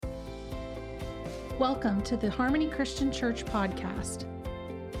Welcome to the Harmony Christian Church podcast.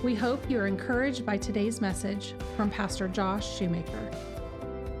 We hope you are encouraged by today's message from Pastor Josh Shoemaker.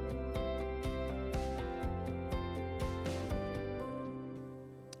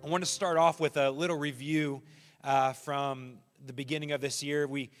 I want to start off with a little review from the beginning of this year.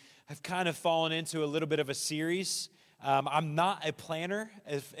 We have kind of fallen into a little bit of a series. I'm not a planner.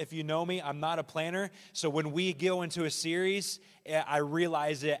 If you know me, I'm not a planner. So when we go into a series, I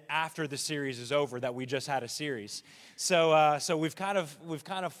realize it after the series is over that we just had a series. So we've kind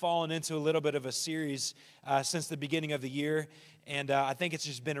of fallen into a little bit of a series since the beginning of the year, and I think it's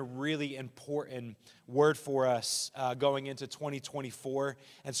just been a really important word for us going into 2024.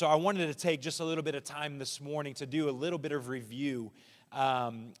 And so I wanted to take just a little bit of time this morning to do a little bit of review,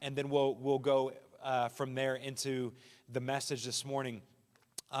 and then we'll go from there into the message this morning.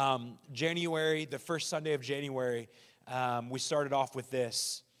 January, the first Sunday of January, we started off with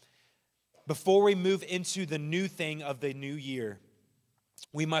this. Before we move into the new thing of the new year,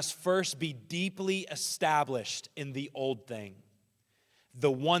 we must first be deeply established in the old thing,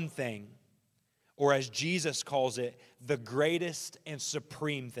 the one thing, or as Jesus calls it, the greatest and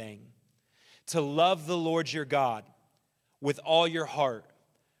supreme thing, to love the Lord your God with all your heart,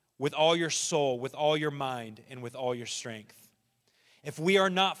 with all your soul, with all your mind, and with all your strength. If we are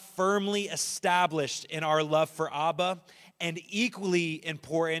not firmly established in our love for Abba, and equally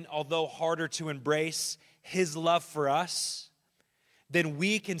important, although harder to embrace, His love for us, then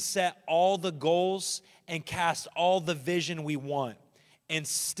we can set all the goals and cast all the vision we want and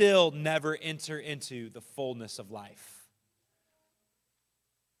still never enter into the fullness of life.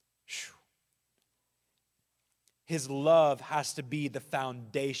 Whew. His love has to be the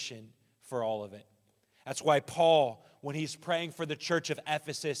foundation for all of it. That's why Paul, when he's praying for the church of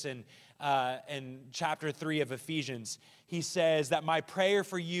Ephesus in chapter 3 of Ephesians, he says that my prayer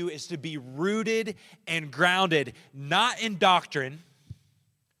for you is to be rooted and grounded, not in doctrine,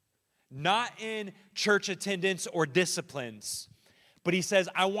 not in church attendance or disciplines, but he says,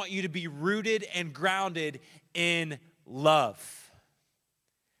 I want you to be rooted and grounded in love.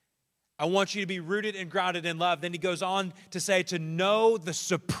 I want you to be rooted and grounded in love. Then he goes on to say, to know the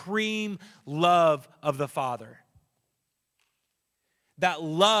supreme love of the Father. That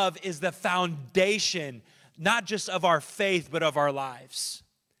love is the foundation, not just of our faith, but of our lives.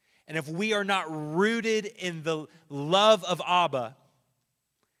 And if we are not rooted in the love of Abba,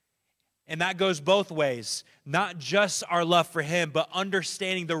 and that goes both ways, not just our love for Him, but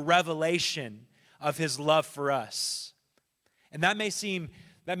understanding the revelation of His love for us. And that may seem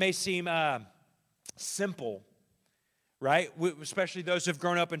simple, right? Especially those who have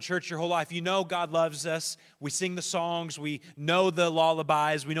grown up in church your whole life. You know God loves us. We sing the songs. We know the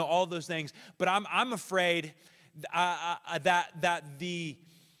lullabies. We know all those things. But I'm afraid that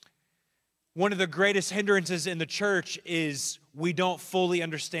one of the greatest hindrances in the church is we don't fully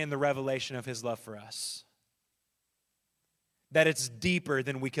understand the revelation of His love for us. That it's deeper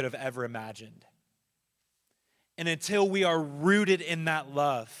than we could have ever imagined. And until we are rooted in that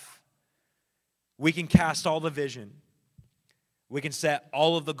love, we can cast all the vision. We can set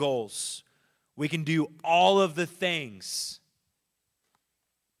all of the goals. We can do all of the things.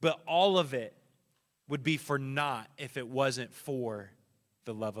 But all of it would be for naught if it wasn't for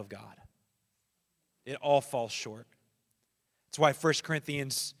the love of God. It all falls short. That's why 1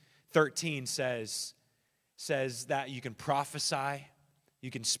 Corinthians 13 says that you can prophesy,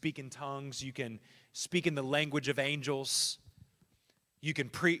 you can speak in tongues, you can speak in the language of angels. You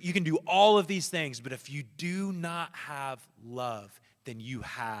can do all of these things, but if you do not have love, then you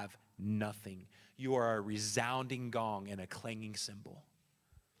have nothing. You are a resounding gong and a clanging cymbal.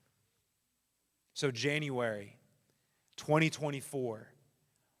 So January 2024,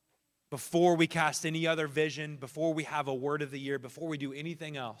 before we cast any other vision, before we have a word of the year, before we do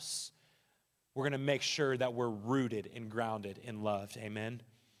anything else, we're going to make sure that we're rooted and grounded in love. Amen.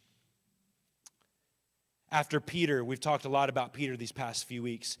 After Peter, we've talked a lot about Peter these past few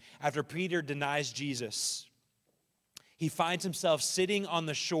weeks. After Peter denies Jesus, he finds himself sitting on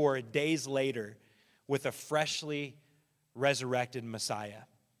the shore days later with a freshly resurrected Messiah.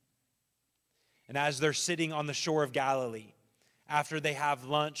 And as they're sitting on the shore of Galilee, after they have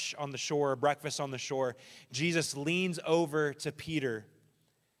lunch on the shore, or breakfast on the shore, Jesus leans over to Peter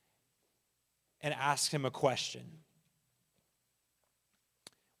and asks him a question.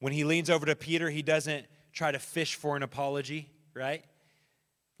 When he leans over to Peter, he doesn't try to fish for an apology, right?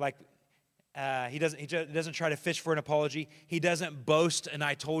 Like he doesn't try to fish for an apology. He doesn't boast an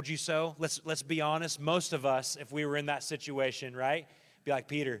 "I told you so." Let's be honest. Most of us, if we were in that situation, right, be like,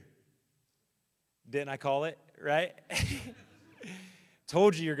 Peter, didn't I call it, right?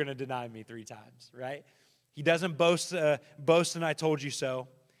 Told you you're going to deny me 3 times, right? He doesn't boast and I told you so.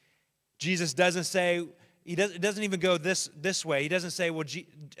 Jesus doesn't say, it doesn't even go this way. He doesn't say, well,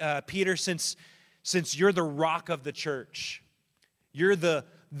 Peter, since you're the rock of the church, you're the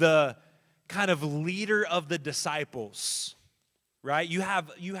kind of leader of the disciples, right? You have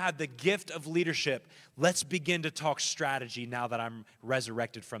the gift of leadership. Let's begin to talk strategy now that I'm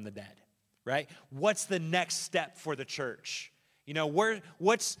resurrected from the dead, right? What's the next step for the church? You know,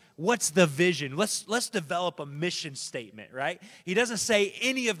 what's the vision? Let's develop a mission statement, right? He doesn't say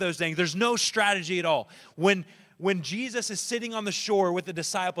any of those things. There's no strategy at all. When Jesus is sitting on the shore with the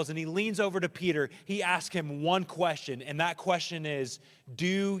disciples and he leans over to Peter, he asks him one question, and that question is,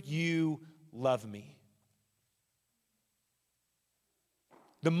 do you love me?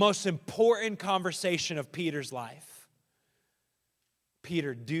 The most important conversation of Peter's life.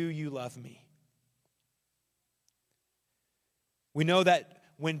 Peter, do you love me? We know that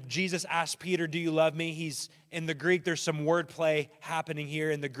when Jesus asked Peter, do you love me? He's in the Greek, there's some wordplay happening here.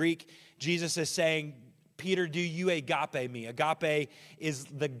 In the Greek, Jesus is saying, Peter, do you agape me? Agape is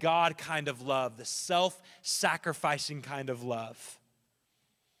the God kind of love, the self-sacrificing kind of love.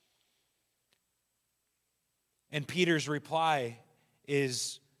 And Peter's reply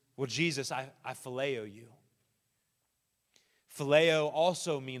is, well, Jesus, I phileo you. Phileo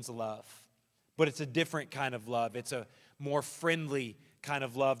also means love, but it's a different kind of love. It's a more friendly kind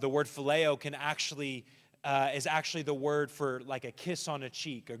of love. The word phileo is actually the word for like a kiss on a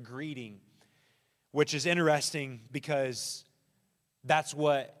cheek, a greeting, which is interesting because that's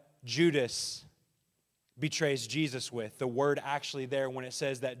what Judas betrays Jesus with. The word actually there, when it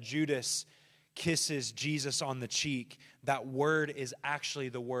says that Judas kisses Jesus on the cheek, that word is actually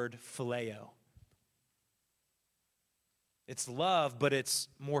the word phileo. It's love, but it's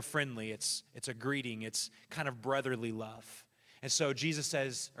more friendly. It's a greeting. It's kind of brotherly love. And so Jesus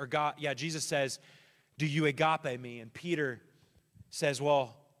says, do you agape me? And Peter says,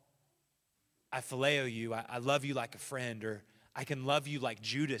 well, I phileo you. I love you like a friend, or I can love you like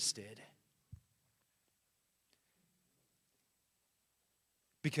Judas did.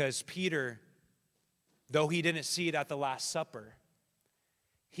 Because Peter, though he didn't see it at the Last Supper,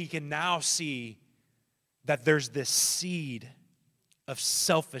 he can now see that there's this seed of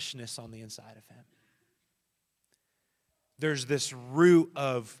selfishness on the inside of him. There's this root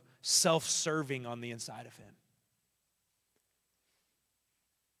of self-serving on the inside of him.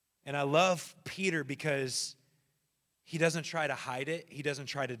 And I love Peter because he doesn't try to hide it. He doesn't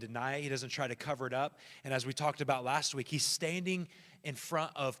try to deny it. He doesn't try to cover it up. And as we talked about last week, he's standing in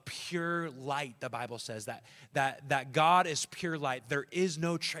front of pure light. The Bible says that God is pure light. There is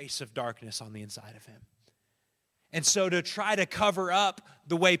no trace of darkness on the inside of him. And so to try to cover up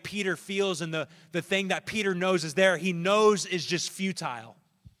the way Peter feels and the thing that Peter knows is there, he knows is just futile.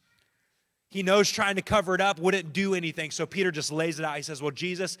 He knows trying to cover it up wouldn't do anything. So Peter just lays it out. He says, well,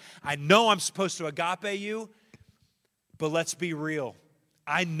 Jesus, I know I'm supposed to agape you, but let's be real.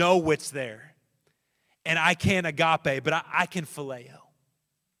 I know what's there. And I can't agape, but I can phileo.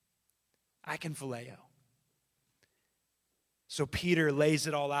 I can phileo. So Peter lays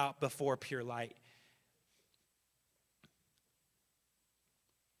it all out before pure light.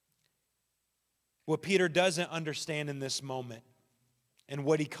 What Peter doesn't understand in this moment, and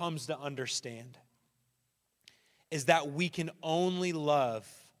what he comes to understand, is that we can only love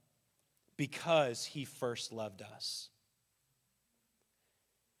because he first loved us.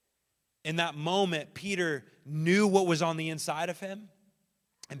 In that moment, Peter knew what was on the inside of him,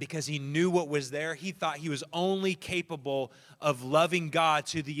 and because he knew what was there, he thought he was only capable of loving God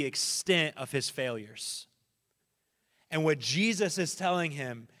to the extent of his failures. And what Jesus is telling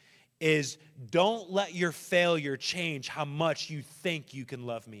him is, don't let your failure change how much you think you can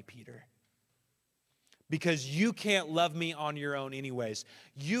love me, Peter. Because you can't love me on your own anyways.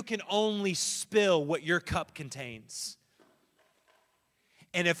 You can only spill what your cup contains.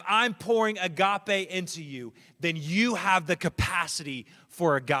 And if I'm pouring agape into you, then you have the capacity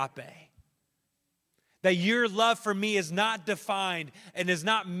for agape. That your love for me is not defined and is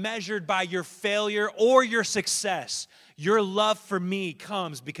not measured by your failure or your success. Your love for me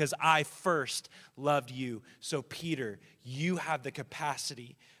comes because I first loved you. So Peter, you have the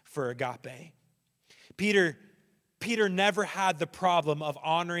capacity for agape. Peter never had the problem of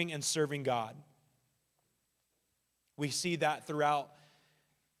honoring and serving God. We see that throughout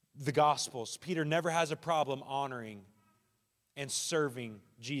the Gospels. Peter never has a problem honoring and serving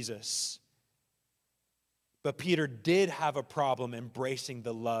Jesus. But Peter did have a problem embracing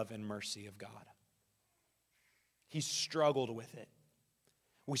the love and mercy of God. He struggled with it.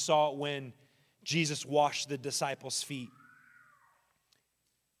 We saw it when Jesus washed the disciples' feet.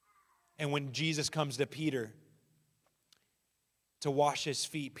 And when Jesus comes to Peter to wash his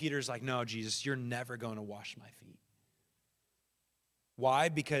feet, Peter's like, no, Jesus, you're never going to wash my feet. Why?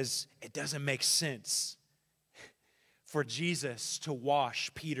 Because it doesn't make sense for Jesus to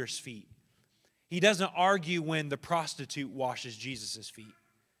wash Peter's feet. He doesn't argue when the prostitute washes Jesus' feet.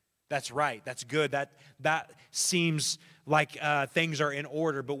 That's right. That's good. That seems like things are in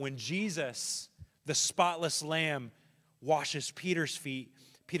order. But when Jesus, the spotless lamb, washes Peter's feet,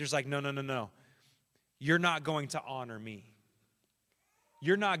 Peter's like, no. You're not going to honor me.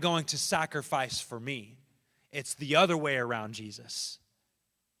 You're not going to sacrifice for me. It's the other way around, Jesus.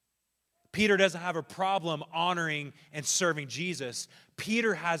 Peter doesn't have a problem honoring and serving Jesus.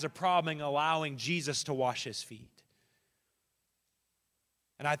 Peter has a problem allowing Jesus to wash his feet.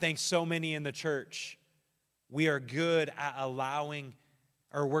 And I think so many in the church, we are good at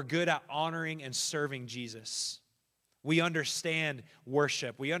we're good at honoring and serving Jesus. We understand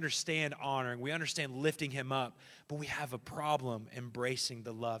worship. We understand honoring. We understand lifting him up. But we have a problem embracing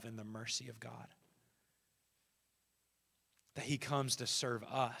the love and the mercy of God. That he comes to serve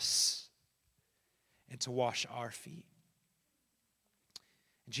us and to wash our feet.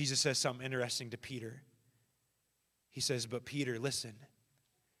 And Jesus says something interesting to Peter. He says, but Peter, listen,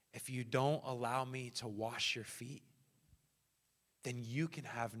 if you don't allow me to wash your feet, then you can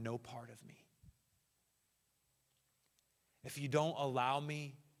have no part of me. If you don't allow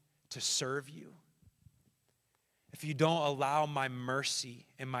me to serve you, if you don't allow my mercy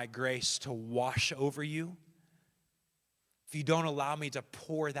and my grace to wash over you, if you don't allow me to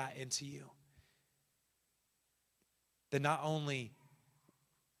pour that into you, then not only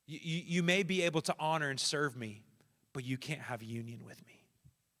you may be able to honor and serve me, but you can't have union with me.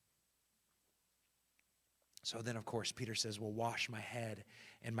 So then, of course, Peter says, well, wash my head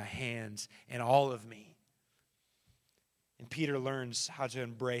and my hands and all of me. And Peter learns how to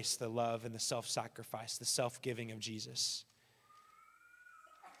embrace the love and the self-sacrifice, the self-giving of Jesus.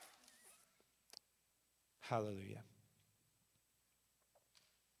 Hallelujah.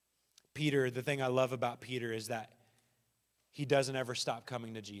 Peter, the thing I love about Peter is that he doesn't ever stop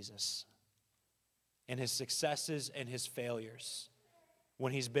coming to Jesus. And his successes and his failures,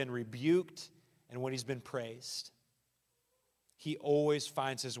 when he's been rebuked and when he's been praised, he always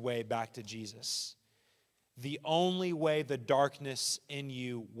finds his way back to Jesus. The only way the darkness in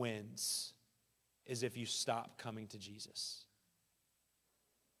you wins is if you stop coming to Jesus.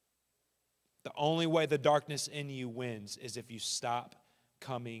 The only way the darkness in you wins is if you stop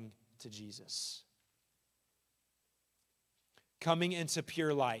coming to Jesus. Coming into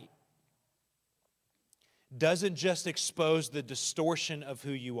pure light doesn't just expose the distortion of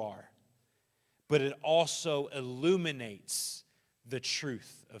who you are, but it also illuminates the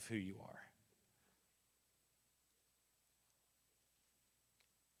truth of who you are.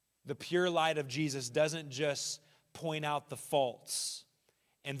 The pure light of Jesus doesn't just point out the faults.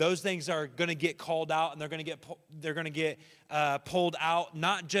 And those things are going to get called out, and they're going to get pulled out,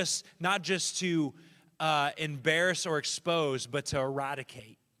 not just to embarrass or expose, but to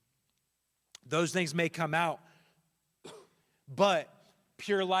eradicate. Those things may come out, but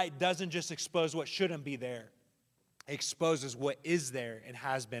pure light doesn't just expose what shouldn't be there. It exposes what is there and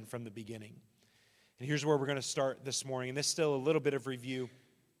has been from the beginning. And here's where we're going to start this morning. And this is still a little bit of review,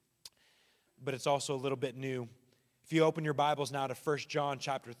 but it's also a little bit new. If you open your Bibles now to 1 John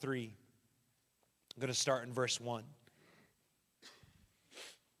chapter 3, I'm going to start in verse 1.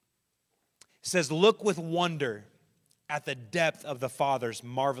 It says, "Look with wonder at the depth of the Father's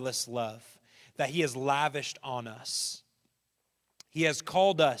marvelous love that He has lavished on us. He has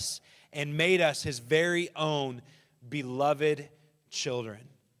called us and made us His very own beloved children."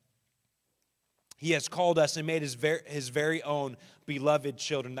 He has called us and made His very own beloved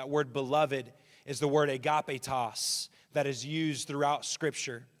children. That word beloved is the word agapetos that is used throughout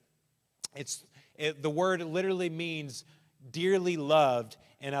Scripture. The word literally means dearly loved,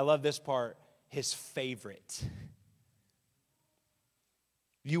 and I love this part, His favorite.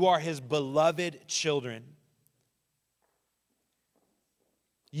 You are His beloved children.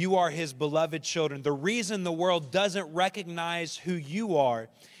 You are His beloved children. The reason the world doesn't recognize who you are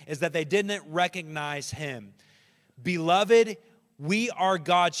is that they didn't recognize Him. Beloved, we are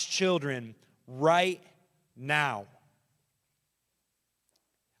God's children right now.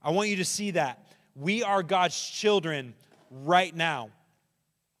 I want you to see that. We are God's children right now.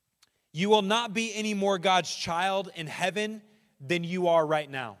 You will not be any more God's child in heaven than you are right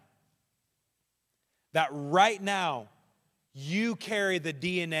now. That right now, you carry the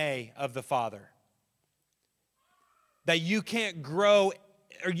DNA of the Father. That you can't grow,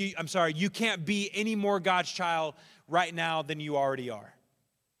 you can't be any more God's child right now than you already are.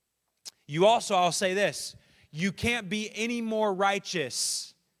 I'll say this, you can't be any more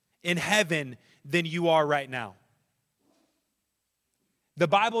righteous in heaven than you are right now. The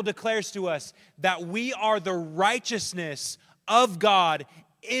Bible declares to us that we are the righteousness of God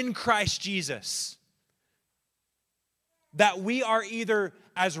in Christ Jesus. That we are either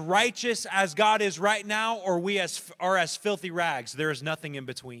as righteous as God is right now, or we are as filthy rags. There is nothing in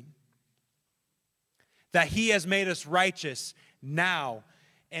between. That He has made us righteous now,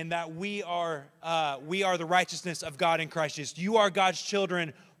 and that we are the righteousness of God in Christ Jesus. You are God's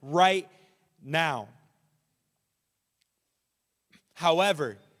children right now.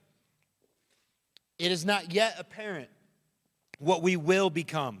 However, it is not yet apparent what we will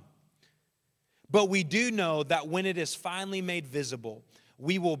become. But we do know that when it is finally made visible,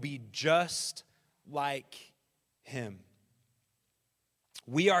 we will be just like Him.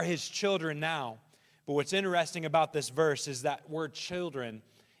 We are His children now. But what's interesting about this verse is that word children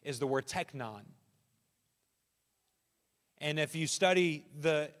is the word teknon. And if you study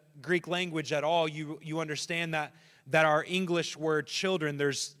the Greek language at all, you understand that our English word children,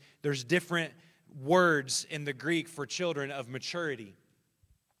 there's different words in the Greek for children of maturity.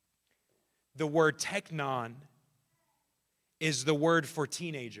 The word teknon is the word for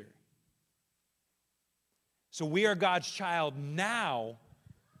teenager. So we are God's child now,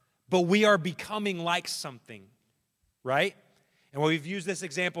 but we are becoming like something, right? And we've used this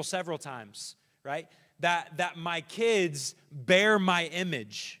example several times, right? That my kids bear my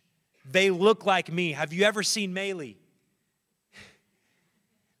image. They look like me. Have you ever seen Maylee?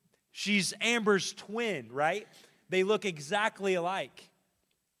 She's Amber's twin, right? They look exactly alike.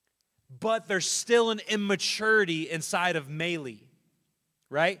 But there's still an immaturity inside of Maylee,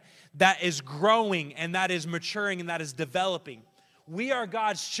 right? That is growing and that is maturing and that is developing. We are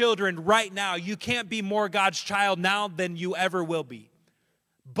God's children right now. You can't be more God's child now than you ever will be.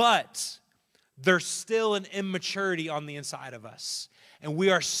 But there's still an immaturity on the inside of us. And we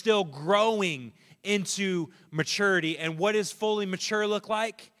are still growing into maturity. And what does fully mature look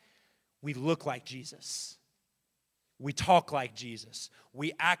like? We look like Jesus. We talk like Jesus.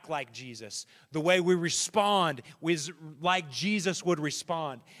 We act like Jesus. The way we respond is like Jesus would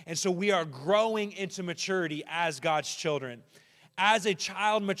respond. And so we are growing into maturity as God's children. As a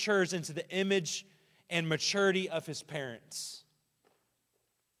child matures into the image and maturity of his parents,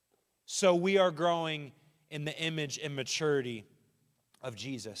 so we are growing in the image and maturity of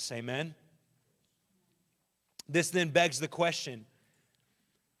Jesus. Amen? This then begs the question,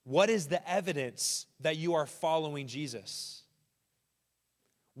 what is the evidence that you are following Jesus?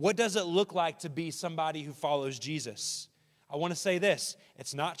 What does it look like to be somebody who follows Jesus? I want to say this.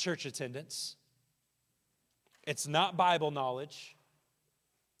 It's not church attendance. It's not Bible knowledge.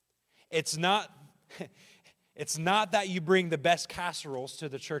 It's not that you bring the best casseroles to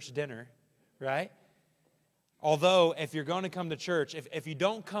the church dinner, right? Although, if you're going to come to church, if you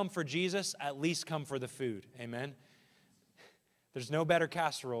don't come for Jesus, at least come for the food. Amen? There's no better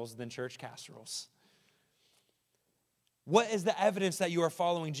casseroles than church casseroles. What is the evidence that you are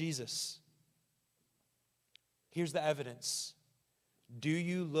following Jesus? Here's the evidence. Do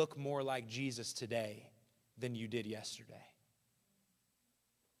you look more like Jesus today than you did yesterday?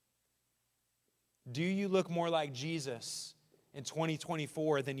 Do you look more like Jesus in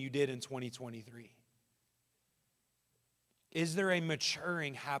 2024 than you did in 2023? Is there a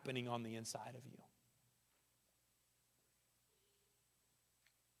maturing happening on the inside of you?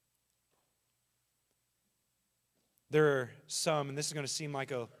 There are some, and this is going to seem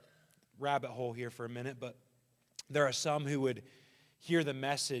like a rabbit hole here for a minute, but there are some who would hear the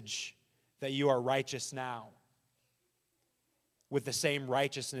message that you are righteous now with the same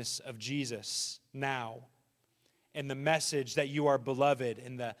righteousness of Jesus now, and the message that you are beloved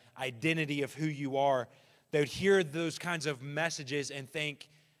and the identity of who you are. They would hear those kinds of messages and think,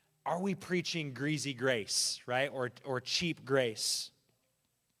 are we preaching greasy grace, right? Or cheap grace?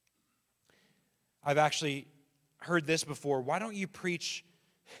 I've actually heard this before. Why don't you preach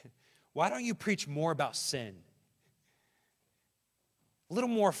more about sin? A little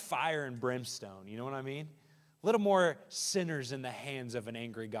more fire and brimstone, you know what I mean? A little more sinners in the hands of an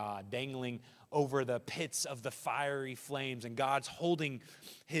angry God, dangling over the pits of the fiery flames, and God's holding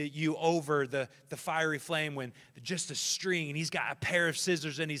you over the fiery flame when just a string, and he's got a pair of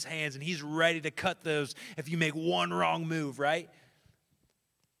scissors in his hands, and he's ready to cut those if you make one wrong move, right?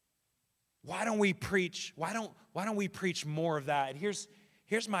 Why don't we preach more of that? And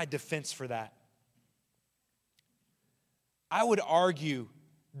here's my defense for that. I would argue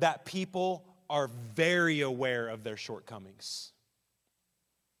that people are very aware of their shortcomings.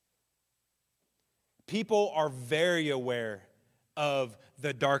 People are very aware of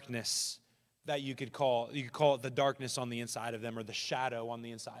the darkness that you could call it the darkness on the inside of them or the shadow on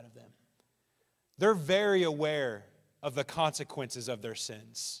the inside of them. They're very aware of the consequences of their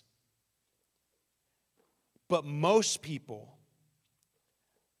sins. But most people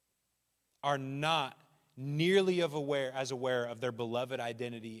are not nearly as aware of their beloved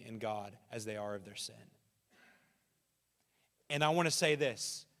identity in God as they are of their sin. And I want to say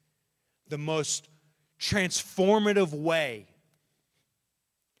this, the most transformative way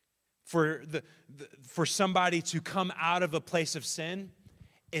for somebody to come out of a place of sin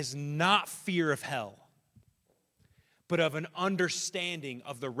is not fear of hell, but of an understanding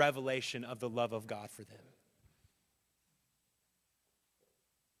of the revelation of the love of God for them.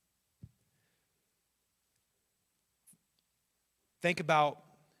 Think about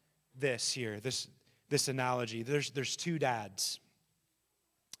this here, this analogy. There's two dads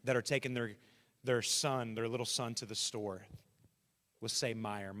that are taking their little son to the store. Let's say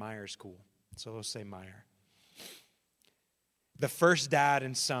Meyer. Meyer's cool. So let's say Meyer. The first dad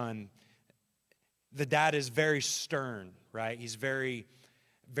and son, the dad is very stern, right? He's very,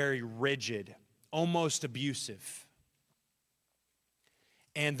 very rigid, almost abusive.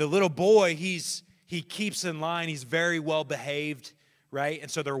 And the little boy, he keeps in line. He's very well behaved, right?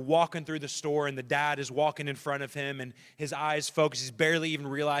 And so they're walking through the store, and the dad is walking in front of him, and his eyes focus. He's barely even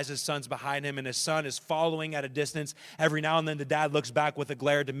realized his son's behind him, and his son is following at a distance. Every now and then, the dad looks back with a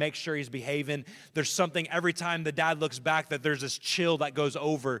glare to make sure he's behaving. There's something every time the dad looks back that there's this chill that goes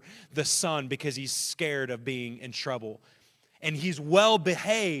over the son because he's scared of being in trouble. And he's well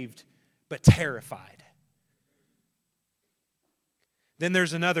behaved, but terrified. Then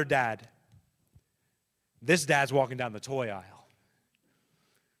there's another dad. This dad's walking down the toy aisle.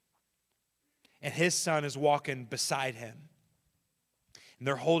 And his son is walking beside him. And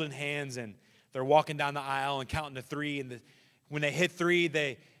they're holding hands, and they're walking down the aisle and counting to 3. And when they hit 3,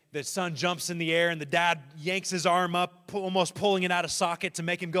 the son jumps in the air, and the dad yanks his arm up, almost pulling it out of socket to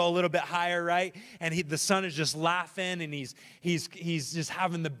make him go a little bit higher, right? And the son is just laughing, and he's just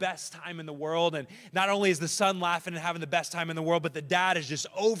having the best time in the world. And not only is the son laughing and having the best time in the world, but the dad is just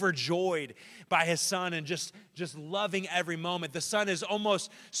overjoyed by his son and just loving every moment. The son is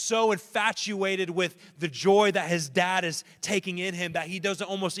almost so infatuated with the joy that his dad is taking in him that he doesn't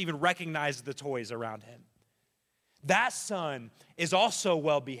almost even recognize the toys around him. That son is also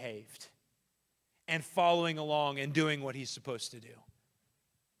well behaved and following along and doing what he's supposed to do.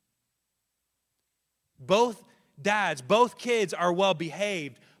 Both dads, both kids are well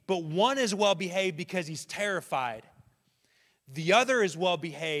behaved, but one is well behaved because he's terrified. The other is well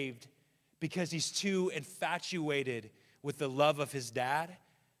behaved because he's too infatuated with the love of his dad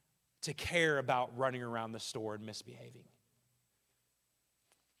to care about running around the store and misbehaving.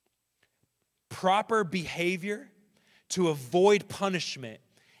 Proper behavior to avoid punishment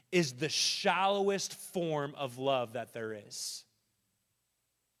is the shallowest form of love that there is.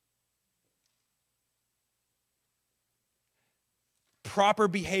 Proper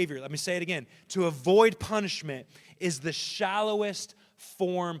behavior, let me say it again, to avoid punishment is the shallowest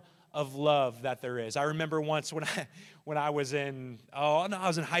form of love that there is. I remember once when I was in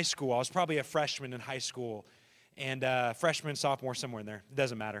high school. I was probably a freshman in high school, and freshman, sophomore, somewhere in there. It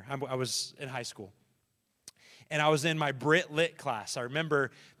doesn't matter. I was in high school. And I was in my Brit Lit class. I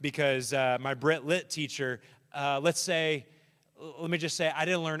remember because my Brit Lit teacher, let me just say, I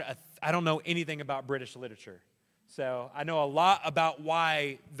don't know anything about British literature. So I know a lot about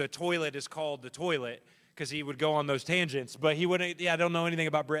why the toilet is called the toilet, because he would go on those tangents, but I don't know anything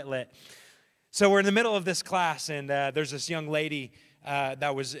about Brit Lit. So we're in the middle of this class, and there's this young lady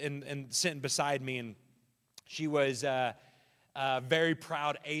that was sitting beside me, and she was very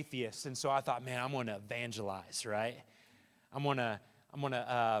proud atheist, and so I thought, man, I'm going to evangelize, right? I'm going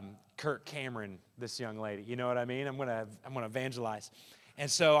to Kirk Cameron this young lady. You know what I mean? I'm going to evangelize, and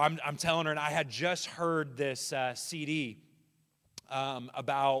so I'm telling her, and I had just heard this CD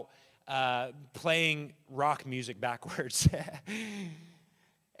about playing rock music backwards.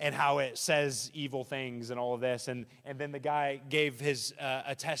 And how it says evil things and all of this. And then the guy gave his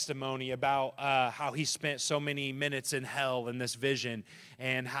a testimony about how he spent so many minutes in hell in this vision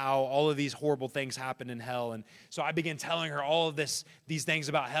and how all of these horrible things happen in hell. And so I began telling her all of these things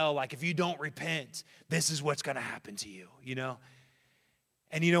about hell, like if you don't repent, this is what's going to happen to you, you know?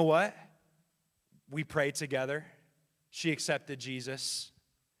 And you know what? We prayed together. She accepted Jesus.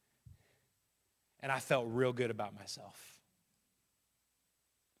 And I felt real good about myself.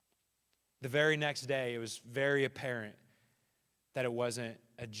 The very next day, it was very apparent that it wasn't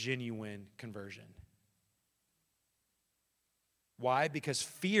a genuine conversion. Why? Because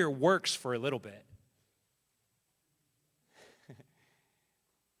fear works for a little bit.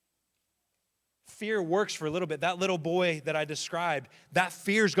 fear works for a little bit. That little boy that I described, that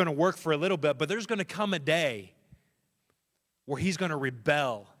fear is going to work for a little bit, but there's going to come a day where he's going to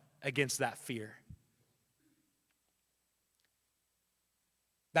rebel against that fear.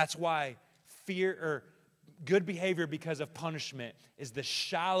 That's why fear or good behavior because of punishment is the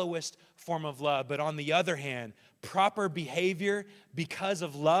shallowest form of love. But on the other hand, proper behavior because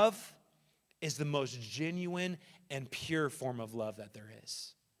of love is the most genuine and pure form of love that there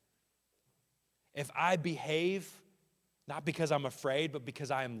is. If I behave not because I'm afraid, but because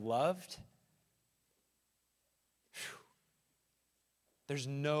I am loved, there's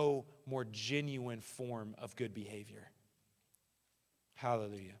no more genuine form of good behavior.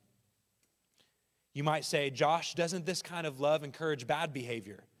 Hallelujah. You might say, Josh, doesn't this kind of love encourage bad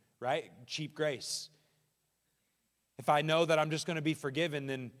behavior, right? Cheap grace. If I know that I'm just going to be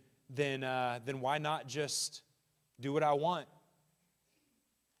forgiven, then why not just do what I want?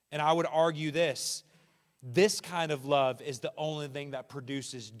 And I would argue this kind of love is the only thing that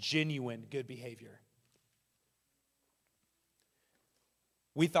produces genuine good behavior.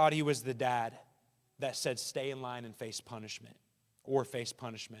 We thought he was the dad that said stay in line and face punishment.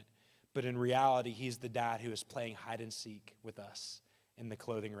 But in reality, he's the dad who is playing hide and seek with us in the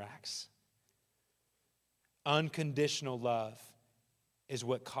clothing racks. Unconditional love is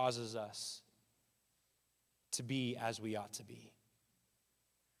what causes us to be as we ought to be.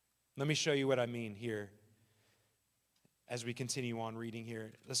 Let me show you what I mean here as we continue on reading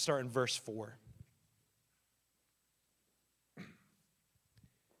here. Let's start in verse 4.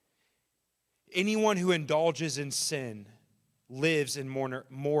 Anyone who indulges in sin lives in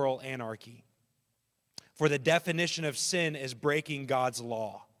moral anarchy. For the definition of sin is breaking God's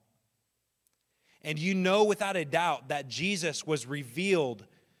law. And you know without a doubt that Jesus was revealed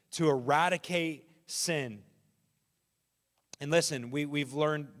to eradicate sin. And listen, we've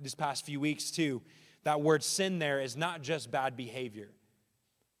learned this past few weeks too, that word sin there is not just bad behavior,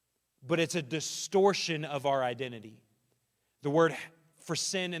 but it's a distortion of our identity. The word for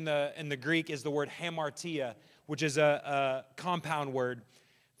sin in the Greek is the word hamartia, which is a compound word.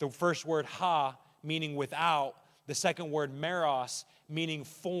 The first word ha, meaning without. The second word meros, meaning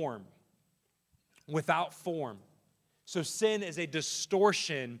form. Without form. So sin is a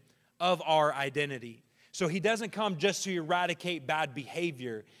distortion of our identity. So he doesn't come just to eradicate bad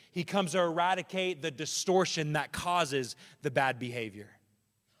behavior. He comes to eradicate the distortion that causes the bad behavior.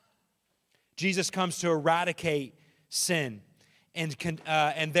 Jesus comes to eradicate sin.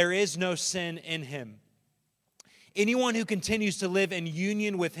 And there is no sin in him. Anyone who continues to live in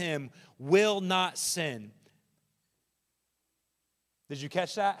union with him will not sin. Did you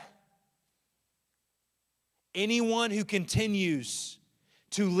catch that? Anyone who continues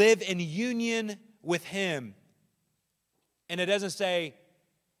to live in union with him, and it doesn't say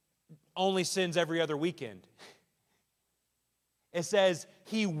only sins every other weekend. It says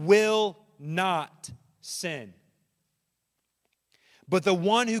he will not sin. But the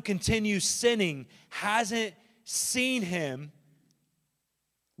one who continues sinning hasn't seen him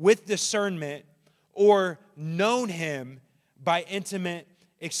with discernment or known him by intimate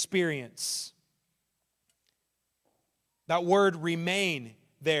experience. That word remain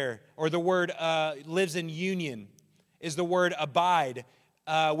there, or the word lives in union, is the word abide,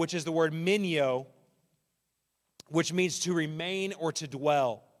 which is the word minio, which means to remain or to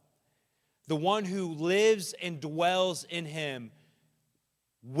dwell. The one who lives and dwells in him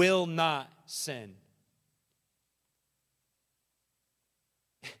will not sin.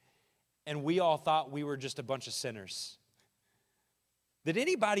 And we all thought we were just a bunch of sinners. Did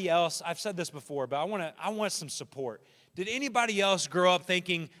anybody else, I've said this before, but I want some support. Did anybody else grow up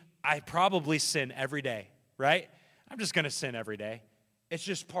thinking, I probably sin every day, right? I'm just going to sin every day. It's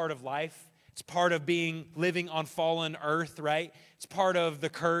just part of life. It's part of living on fallen earth, right? It's part of the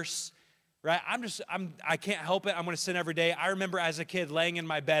curse, right? I can't help it. I'm going to sin every day. I remember as a kid laying in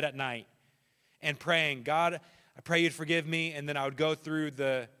my bed at night and praying, God, I pray you'd forgive me. And then I would go through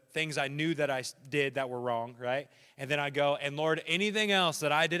the things I knew that I did that were wrong, right? And then I go, and Lord, anything else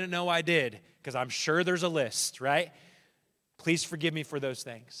that I didn't know I did, because I'm sure there's a list, right? Please forgive me for those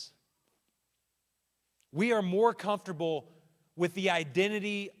things. We are more comfortable with the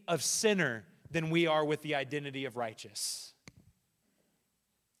identity of sinner than we are with the identity of righteous.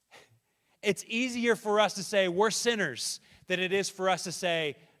 It's easier for us to say we're sinners than it is for us to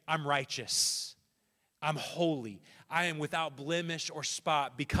say, I'm righteous. I'm holy. I am without blemish or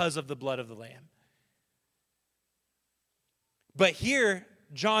spot because of the blood of the Lamb. But here,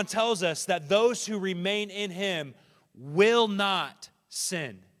 John tells us that those who remain in him will not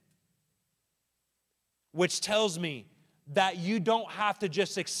sin. Which tells me that you don't have to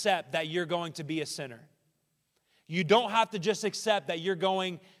just accept that you're going to be a sinner. You don't have to just accept that you're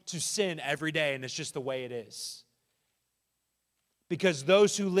going to sin every day and it's just the way it is. Because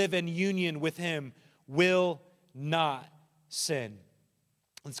those who live in union with Him will not sin.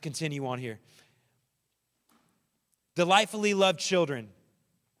 Let's continue on here. Delightfully loved children.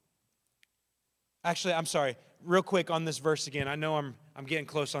 Actually, I'm sorry. Real quick on this verse again. I know I'm getting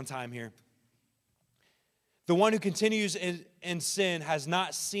close on time here. The one who continues in sin has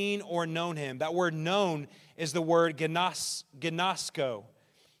not seen or known Him. That word known is the word gnosko.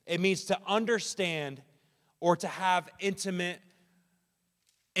 It means to understand or to have intimacy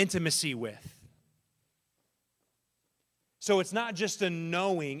with. So it's not just a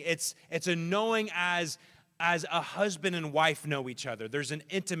knowing, it's a knowing as a husband and wife know each other. There's an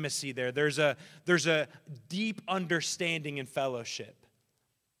intimacy there. There's a deep understanding and fellowship.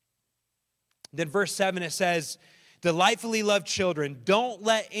 Then verse 7, it says, delightfully loved children, don't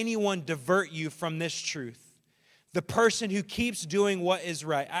let anyone divert you from this truth. The person who keeps doing what is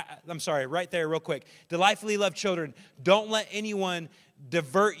right. I'm sorry, right there real quick. Delightfully loved children, don't let anyone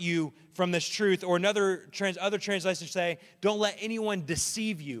divert you from this truth. Or other translations say, don't let anyone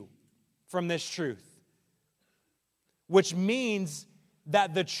deceive you from this truth. Which means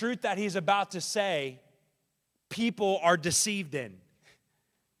that the truth that he's about to say, people are deceived in.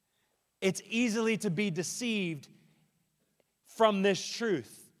 It's easily to be deceived from this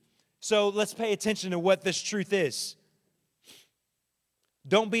truth. So let's pay attention to what this truth is.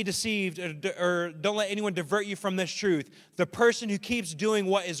 Don't be deceived or don't let anyone divert you from this truth. The person who keeps doing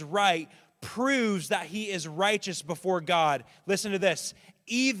what is right proves that he is righteous before God. Listen to this.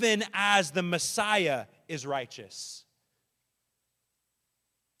 Even as the Messiah is righteous.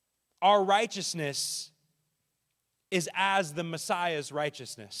 Our righteousness is as the Messiah's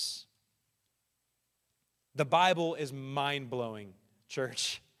righteousness. The Bible is mind-blowing,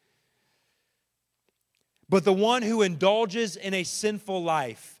 church. But the one who indulges in a sinful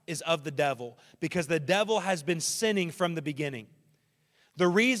life is of the devil, because the devil has been sinning from the beginning. The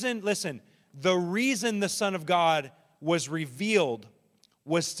reason the Son of God was revealed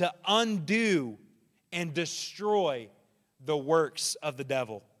was to undo and destroy the works of the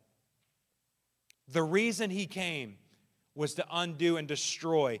devil. The reason He came was to undo and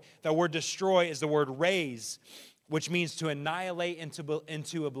destroy. The word destroy is the word raise, which means to annihilate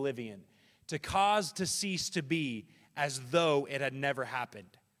into oblivion, to cause to cease to be as though it had never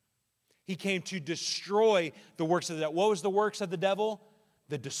happened. He came to destroy the works of the devil. What was the works of the devil?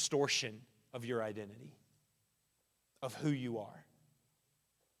 The distortion of your identity, of who you are.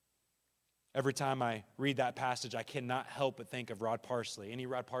 Every time I read that passage, I cannot help but think of Rod Parsley. Any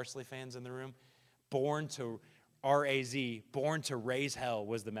Rod Parsley fans in the room? Born to R-A-Z, born to raise hell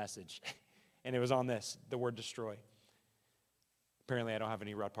was the message. And it was on this, the word destroy. Apparently I don't have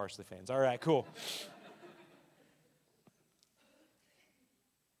any Rod Parsley fans. All right, cool.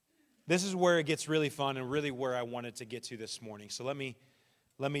 This is where it gets really fun and really where I wanted to get to this morning. So let me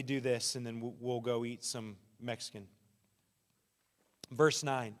do this and then we'll go eat some Mexican. Verse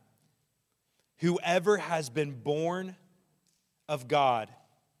 9. Whoever has been born of God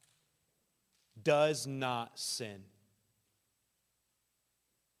does not sin.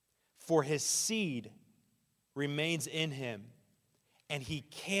 For his seed remains in him, and he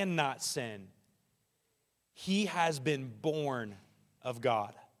cannot sin. He has been born of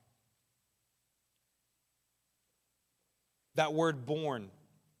God. That word born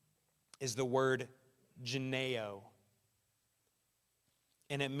is the word geneo.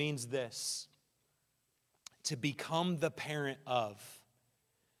 And it means this: to become the parent of,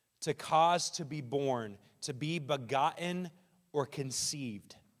 to cause to be born, to be begotten or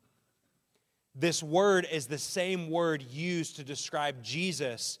conceived. This word is the same word used to describe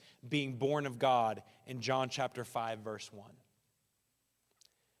Jesus being born of God in John chapter 5, verse 1.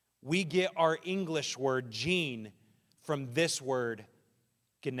 We get our English word gene from this word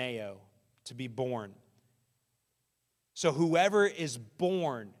geneo, to be born. So whoever is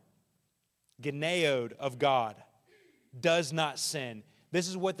born, geneoed of God, does not sin. This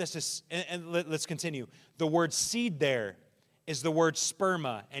is what this is, and let's continue. The word seed there is the word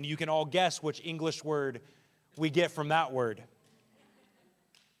sperma, and you can all guess which English word we get from that word.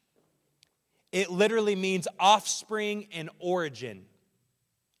 It literally means offspring and origin.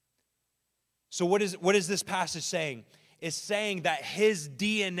 So what is this passage saying? It's saying that his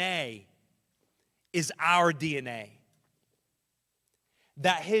DNA is our DNA.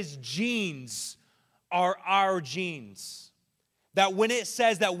 That his genes are our genes. That when it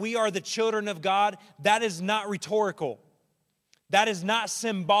says that we are the children of God, that is not rhetorical. That is not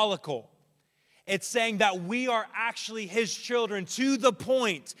symbolical. It's saying that we are actually his children to the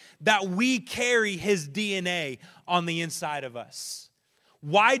point that we carry his DNA on the inside of us.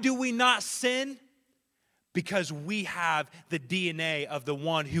 Why do we not sin? Because we have the DNA of the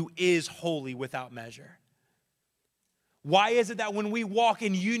one who is holy without measure. Why is it that when we walk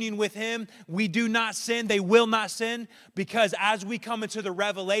in union with him, we do not sin, they will not sin? Because as we come into the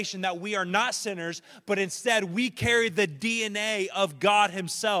revelation that we are not sinners, but instead we carry the DNA of God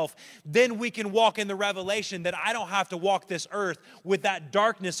himself, then we can walk in the revelation that I don't have to walk this earth with that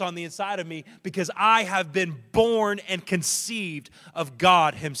darkness on the inside of me because I have been born and conceived of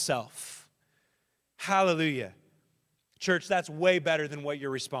God himself. Hallelujah. Church, that's way better than what you're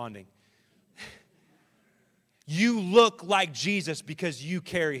responding. You look like Jesus because you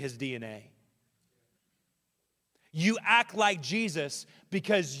carry his DNA. You act like Jesus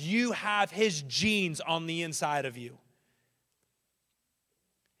because you have his genes on the inside of you.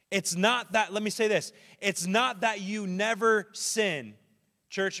 It's not that, let me say this, it's not that you never sin.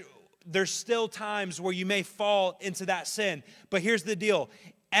 Church, there's still times where you may fall into that sin. But here's the deal.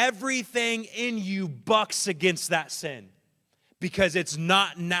 Everything in you bucks against that sin because it's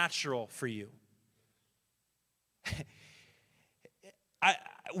not natural for you.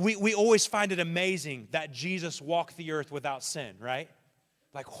 We always find it amazing that Jesus walked the earth without sin, right?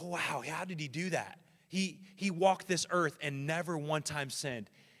 Like, oh, wow, how did he do that? He walked this earth and never one time sinned.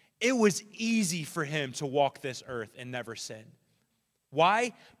 It was easy for him to walk this earth and never sin.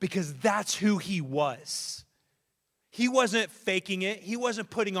 Why? Because that's who he was. He wasn't faking it. He wasn't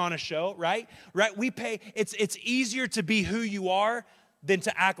putting on a show, right? Right? It's easier to be who you are than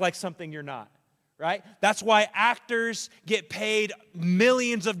to act like something you're not. Right? That's why actors get paid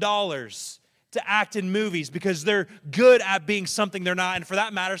millions of dollars to act in movies because they're good at being something they're not. And for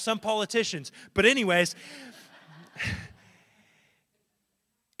that matter, some politicians. But anyways,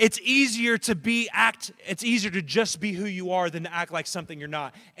 it's easier to just be who you are than to act like something you're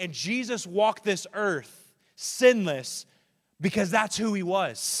not. And Jesus walked this earth sinless because that's who he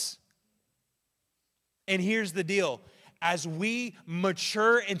was. And here's the deal. As we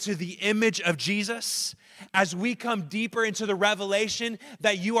mature into the image of Jesus, as we come deeper into the revelation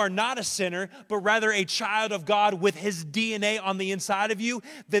that you are not a sinner, but rather a child of God with his DNA on the inside of you,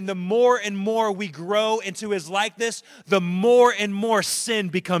 then the more and more we grow into his likeness, the more and more sin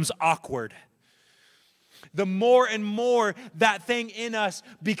becomes awkward. The more and more that thing in us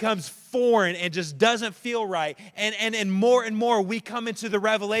becomes foreign and just doesn't feel right. And more we come into the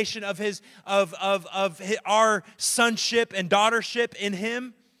revelation of our sonship and daughtership in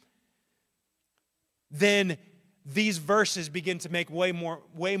him, then these verses begin to make way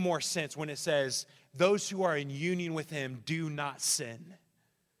more sense when it says, those who are in union with him do not sin.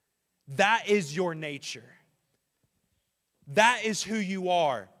 That is your nature. That is who you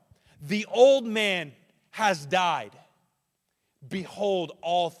are. The old man has died. Behold,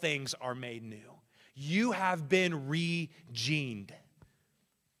 all things are made new. You have been re-gened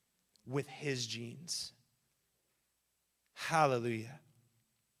with his genes. Hallelujah.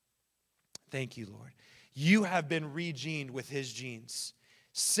 Thank you, Lord. You have been re-gened with his genes.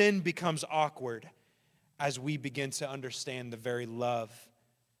 Sin becomes awkward as we begin to understand the very love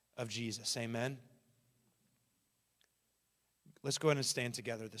of Jesus. Amen. Let's go ahead and stand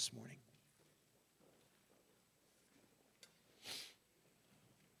together this morning.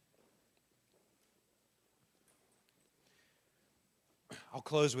 I'll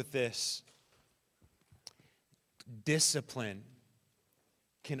close with this. Discipline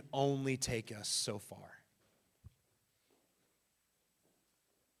can only take us so far.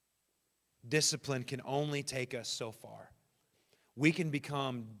 Discipline can only take us so far. We can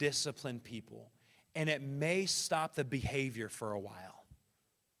become disciplined people, and it may stop the behavior for a while.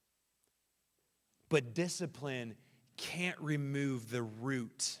 But discipline can't remove the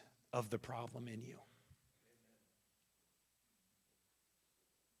root of the problem in you.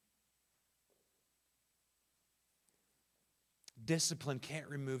 Discipline can't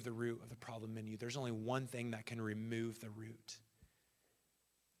remove the root of the problem in you. There's only one thing that can remove the root,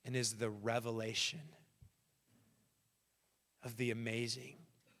 and is the revelation of the amazing,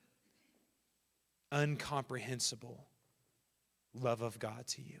 incomprehensible love of God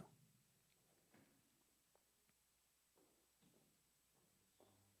to you.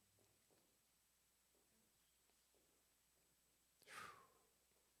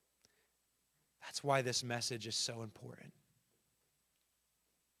 That's why this message is so important.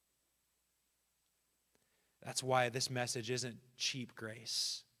 That's why this message isn't cheap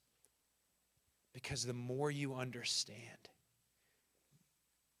grace. Because the more you understand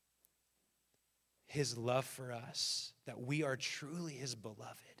his love for us, that we are truly his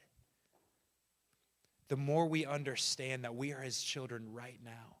beloved, the more we understand that we are his children right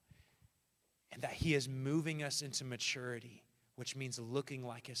now and that he is moving us into maturity, which means looking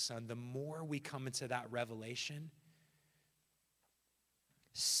like his son, the more we come into that revelation,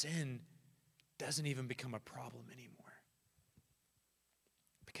 sin doesn't even become a problem anymore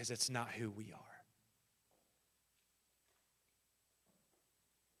because it's not who we are.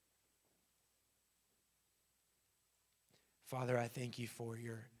 Father, I thank you for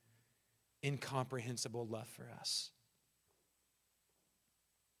your incomprehensible love for us.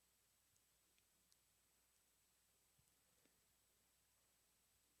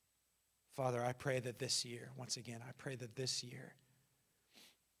 Father, I pray that this year, once again, I pray that this year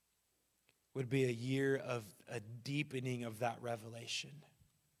would be a year of a deepening of that revelation.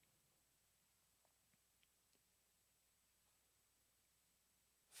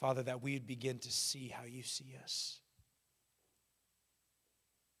 Father, that we'd begin to see how you see us.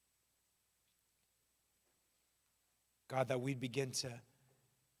 God, that we'd begin to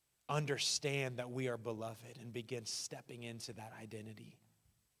understand that we are beloved and begin stepping into that identity.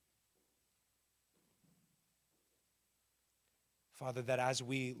 Father, that as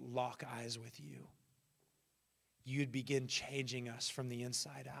we lock eyes with you, you'd begin changing us from the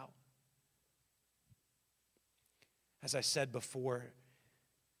inside out. As I said before,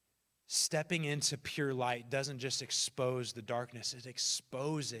 stepping into pure light doesn't just expose the darkness, it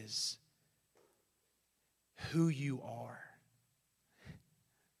exposes who you are.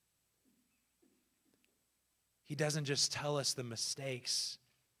 He doesn't just tell us the mistakes.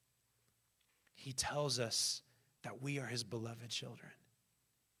 He tells us that we are his beloved children,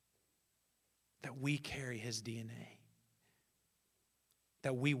 that we carry his DNA,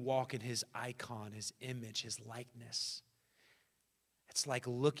 that we walk in his icon, his image, his likeness. It's like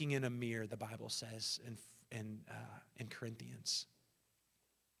looking in a mirror, the Bible says in Corinthians.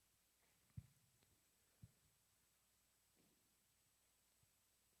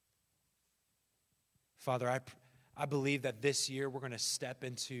 Father, I believe that this year we're going to step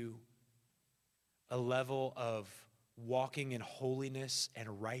into a level of walking in holiness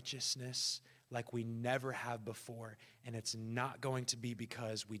and righteousness like we never have before. And it's not going to be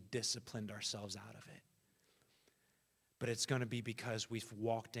because we disciplined ourselves out of it. But it's going to be because we've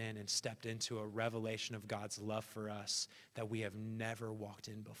walked in and stepped into a revelation of God's love for us that we have never walked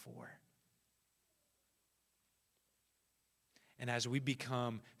in before. And as we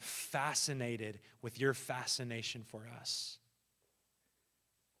become fascinated with your fascination for us,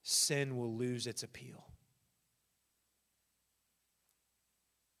 sin will lose its appeal.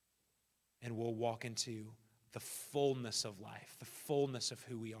 And we'll walk into the fullness of life, the fullness of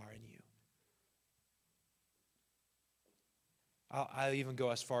who we are in you. I'll even go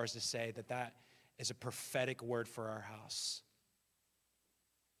as far as to say that is a prophetic word for our house.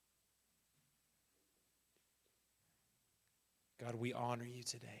 God, we honor you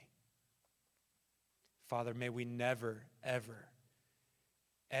today. Father, may we never, ever,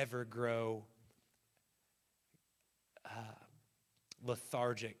 ever grow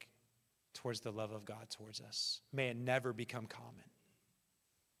lethargic towards the love of God towards us. May it never become common.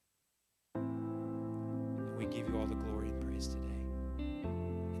 And we give you all the glory and praise today.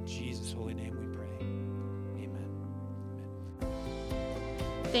 In Jesus' holy name we pray. Amen.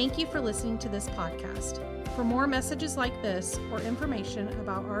 Thank you for listening to this podcast. For more messages like this or information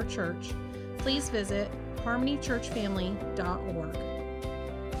about our church, please visit harmonychurchfamily.org.